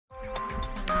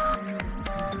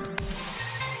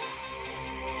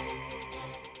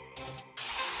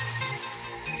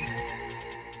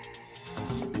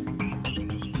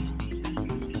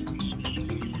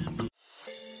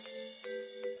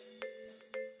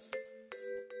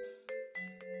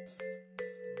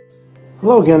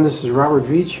Hello again, this is Robert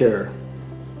Veach here.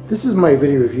 This is my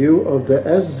video review of the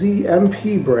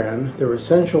SZMP brand, their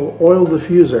essential oil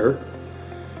diffuser,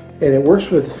 and it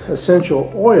works with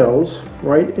essential oils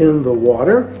right in the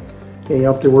water, and you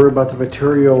don't have to worry about the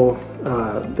material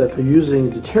that they're using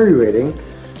deteriorating,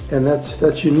 and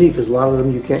that's unique because a lot of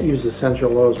them you can't use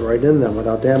essential oils right in them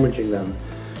without damaging them.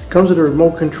 It comes with a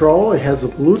remote control. It has a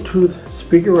Bluetooth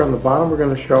speaker on the bottom we're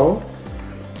going to show,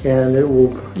 and it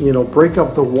will, break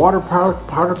up the water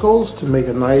particles to make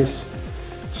a nice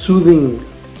soothing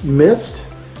mist.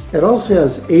 It also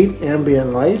has 8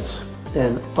 ambient lights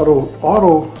and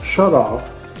auto shut off,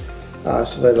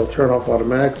 so that it'll turn off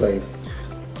automatically.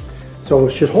 So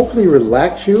it should hopefully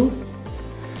relax you.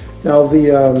 Now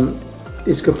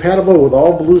it's compatible with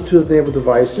all Bluetooth enabled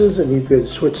devices, and you could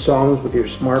switch songs with your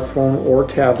smartphone or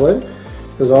tablet.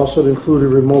 There's also included a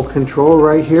remote control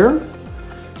right here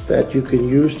that you can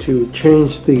use to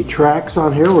change the tracks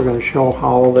on here. We're going to show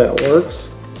how that works.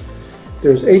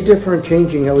 There's 8 different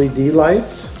changing LED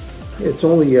lights. It's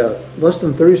only less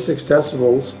than 36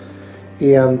 decibels,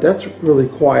 and that's really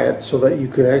quiet, so that you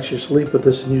could actually sleep with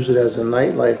this and use it as a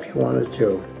night light if you wanted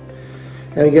to.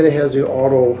 And again, it has the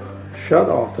auto shut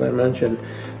off that I mentioned.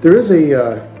 There is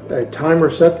a timer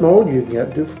set mode. You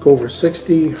can go for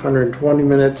 60, 120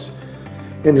 minutes,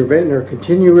 intermittent or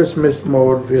continuous mist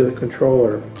mode via the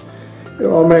controller.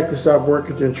 It'll automatically stop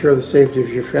working to ensure the safety of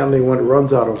your family when it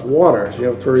runs out of water, so you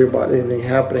don't have to worry about anything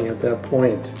happening at that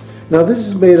point. Now, this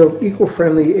is made of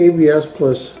eco-friendly ABS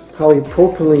plus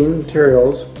polypropylene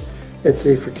materials. It's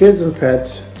safe for kids and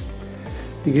pets.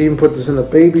 You can even put this in a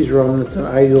baby's room. It's an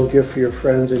ideal gift for your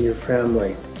friends and your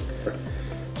family.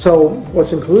 So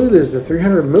what's included is the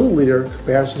 300 milliliter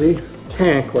capacity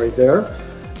tank right there,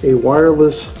 a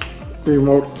wireless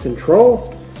remote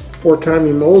control, 4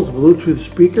 timing modes, Bluetooth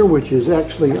speaker, which is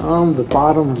actually on the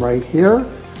bottom right here.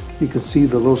 You can see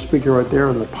the little speaker right there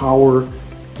and the power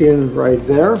in right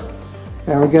there.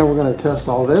 And again, we're going to test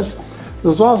all this.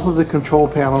 There's also the control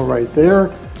panel right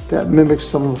there that mimics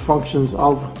some of the functions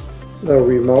of the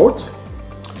remote.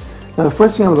 Now, the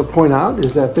first thing I'm going to point out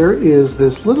is that there is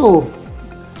this little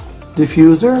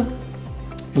diffuser,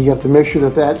 and you have to make sure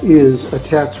that that is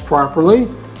attached properly.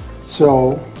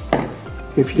 So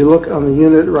if you look on the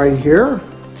unit right here,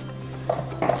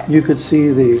 you could see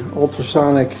the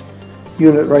ultrasonic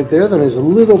unit right there. Then there's a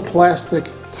little plastic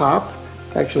top.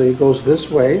 Actually, it goes this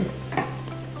way,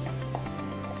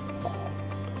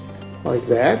 like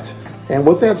that. And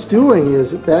what that's doing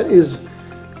is that is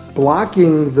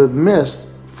blocking the mist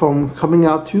from coming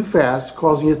out too fast,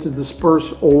 causing it to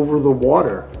disperse over the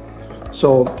water.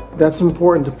 So that's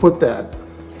important to put that.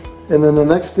 And then the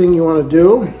next thing you want to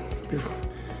do,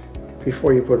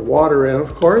 before you put water in,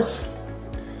 of course,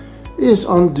 is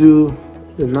undo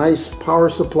the nice power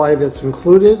supply that's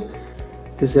included.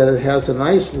 Is that it has a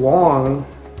nice long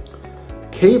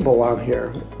cable on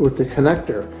here with the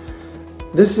connector.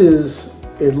 This is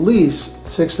at least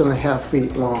 6.5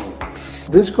 feet long.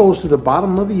 This goes to the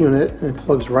bottom of the unit and it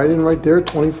plugs right in right there,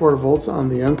 24 volts on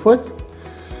the input.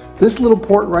 This little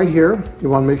port right here, you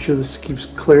want to make sure this keeps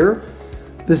clear.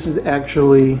 This is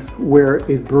actually where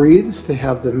it breathes to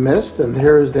have the mist, and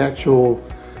here is the actual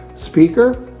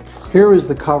speaker. Here is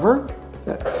the cover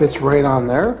that fits right on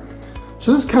there.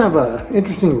 So this is kind of an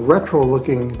interesting retro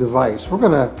looking device. We're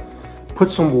going to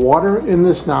put some water in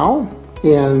this now,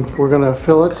 and we're going to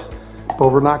fill it, but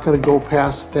we're not going to go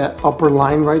past that upper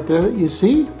line right there that you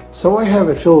see. So I have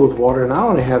it filled with water now,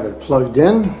 and I have it plugged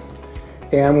in,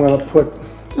 and I'm going to put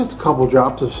just a couple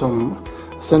drops of some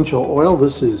essential oil.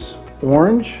 This is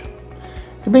orange.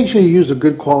 And make sure you use a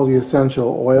good quality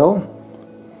essential oil.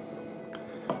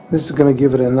 This is going to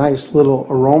give it a nice little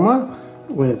aroma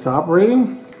when it's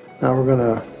operating. Now we're going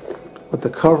to put the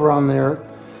cover on there.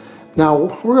 Now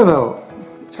we're going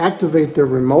to activate the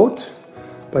remote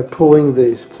by pulling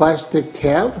the plastic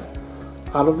tab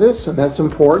out of this, and that's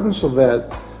important so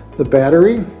that the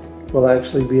battery will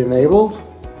actually be enabled.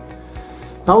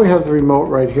 Now we have the remote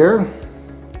right here,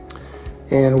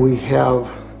 and we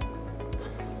have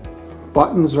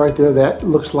buttons right there that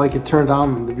looks like it turned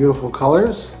on the beautiful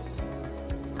colors.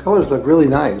 Colors look really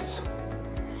nice.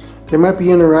 They might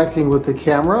be interacting with the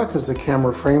camera because the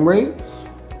camera frame rate,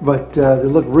 but they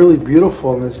look really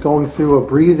beautiful, and it's going through a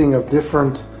breathing of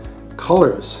different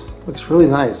colors. Looks really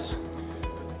nice.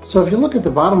 So if you look at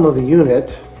the bottom of the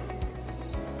unit,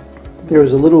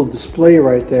 there's a little display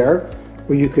right there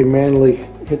where you can manually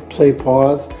hit play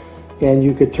pause, and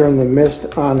you could turn the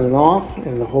mist on and off,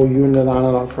 and the whole unit on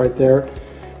and off right there.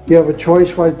 You have a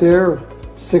choice right there,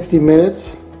 60 minutes,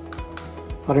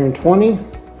 120,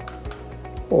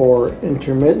 or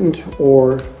intermittent,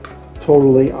 or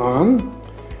totally on.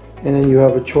 And then you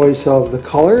have a choice of the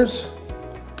colors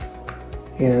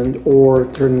and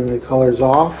or turning the colors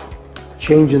off,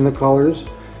 changing the colors.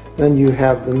 Then you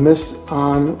have the mist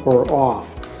on or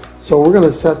off. So we're going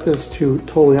to set this to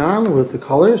totally on with the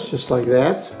colors, just like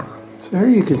that. So here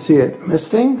you can see it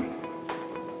misting,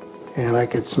 and I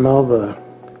can smell the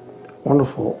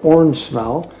wonderful orange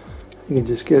smell. You can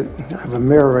just I have a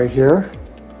mirror right here,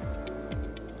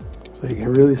 so you can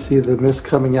really see the mist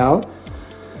coming out,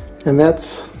 and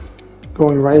that's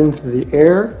going right into the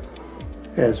air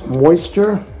as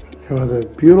moisture and with a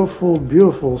beautiful,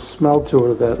 beautiful smell to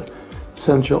it of that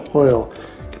essential oil.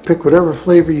 You can pick whatever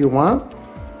flavor you want,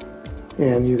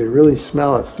 and you can really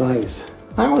smell it's nice.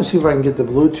 Now I want to see if I can get the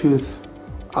Bluetooth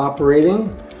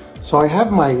operating. So I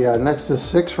have my Nexus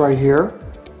 6 right here,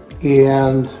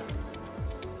 and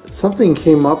something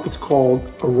came up. It's called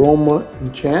Aroma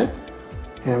Enchant,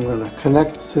 and I'm going to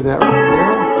connect to that right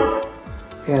there.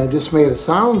 And it just made a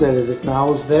sound that it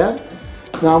acknowledged that.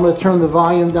 Now I'm going to turn the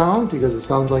volume down because it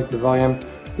sounds like the volume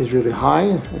is really high.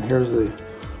 And here's the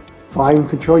volume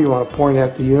control. You want to point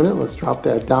at the unit. Let's drop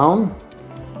that down.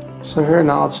 So here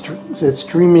now it's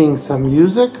streaming some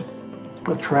music,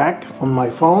 a track from my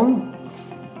phone.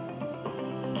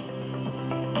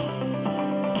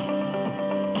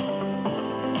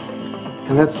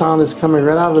 And that sound is coming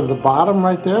right out of the bottom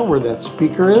right there where that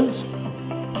speaker is.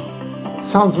 It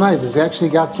sounds nice. It's actually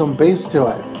got some bass to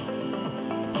it.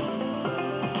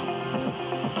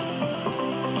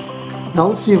 Now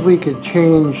let's see if we could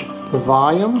change the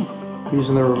volume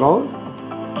using the remote.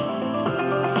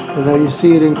 And there you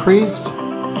see it increased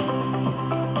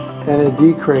and it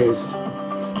decreased.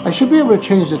 I should be able to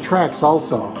change the tracks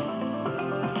also.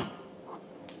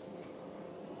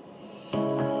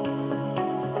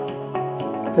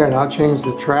 There, now change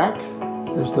the track.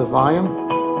 There's the volume.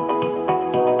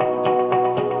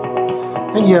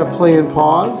 And you have play and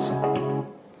pause.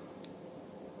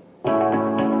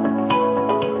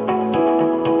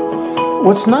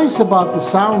 What's nice about the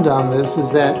sound on this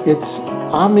is that it's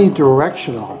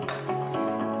omnidirectional.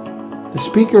 The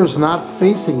speaker is not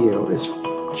facing you. It's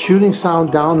shooting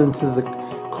sound down into the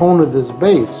cone of this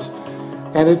bass.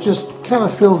 And it just kind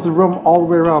of fills the room all the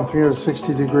way around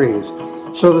 360 degrees.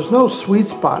 So there's no sweet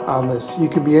spot on this. You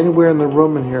can be anywhere in the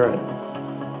room and hear it.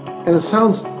 And it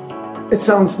sounds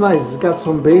nice. It's got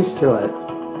some bass to it.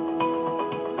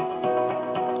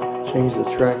 Change the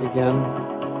track again.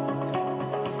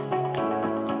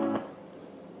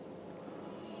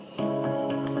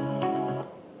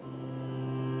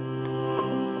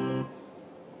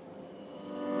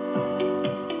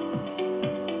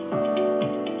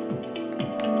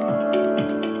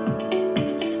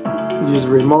 Use the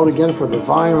remote again for the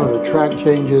volume or the track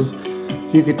changes.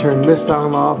 You can turn mist on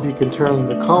and off. You can turn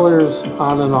the colors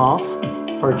on and off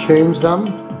or change them.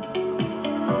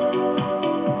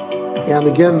 And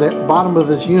again, the bottom of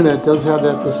this unit does have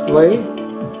that display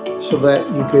so that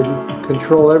you can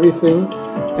control everything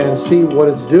and see what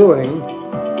it's doing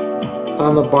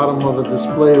on the bottom of the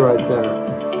display right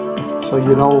there. So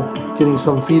you know, getting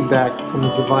some feedback from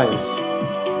the device.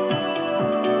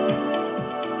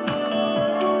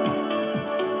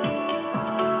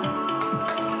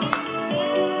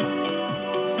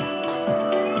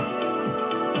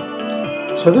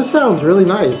 So this sounds really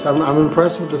nice. I'm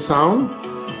impressed with the sound,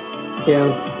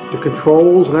 and the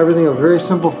controls and everything are very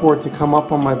simple for it to come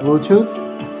up on my Bluetooth.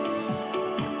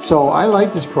 So I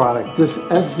like this product, this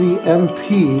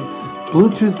SZMP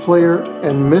Bluetooth player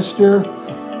and mister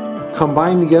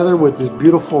combined together with this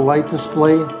beautiful light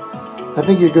display. I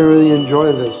think you're going to really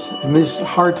enjoy this. In these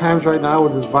hard times right now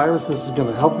with this virus, this is going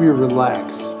to help you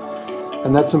relax,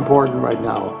 and that's important right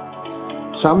now.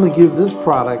 So I'm going to give this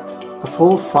product a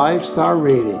full 5-star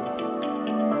rating.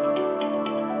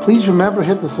 Please remember to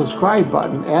hit the subscribe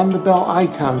button and the bell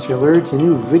icon so you're alerted to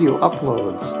new video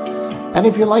uploads. And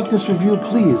if you like this review,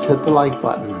 please hit the like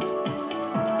button.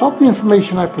 I hope the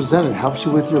information I presented helps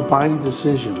you with your buying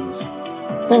decisions.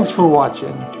 Thanks for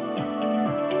watching.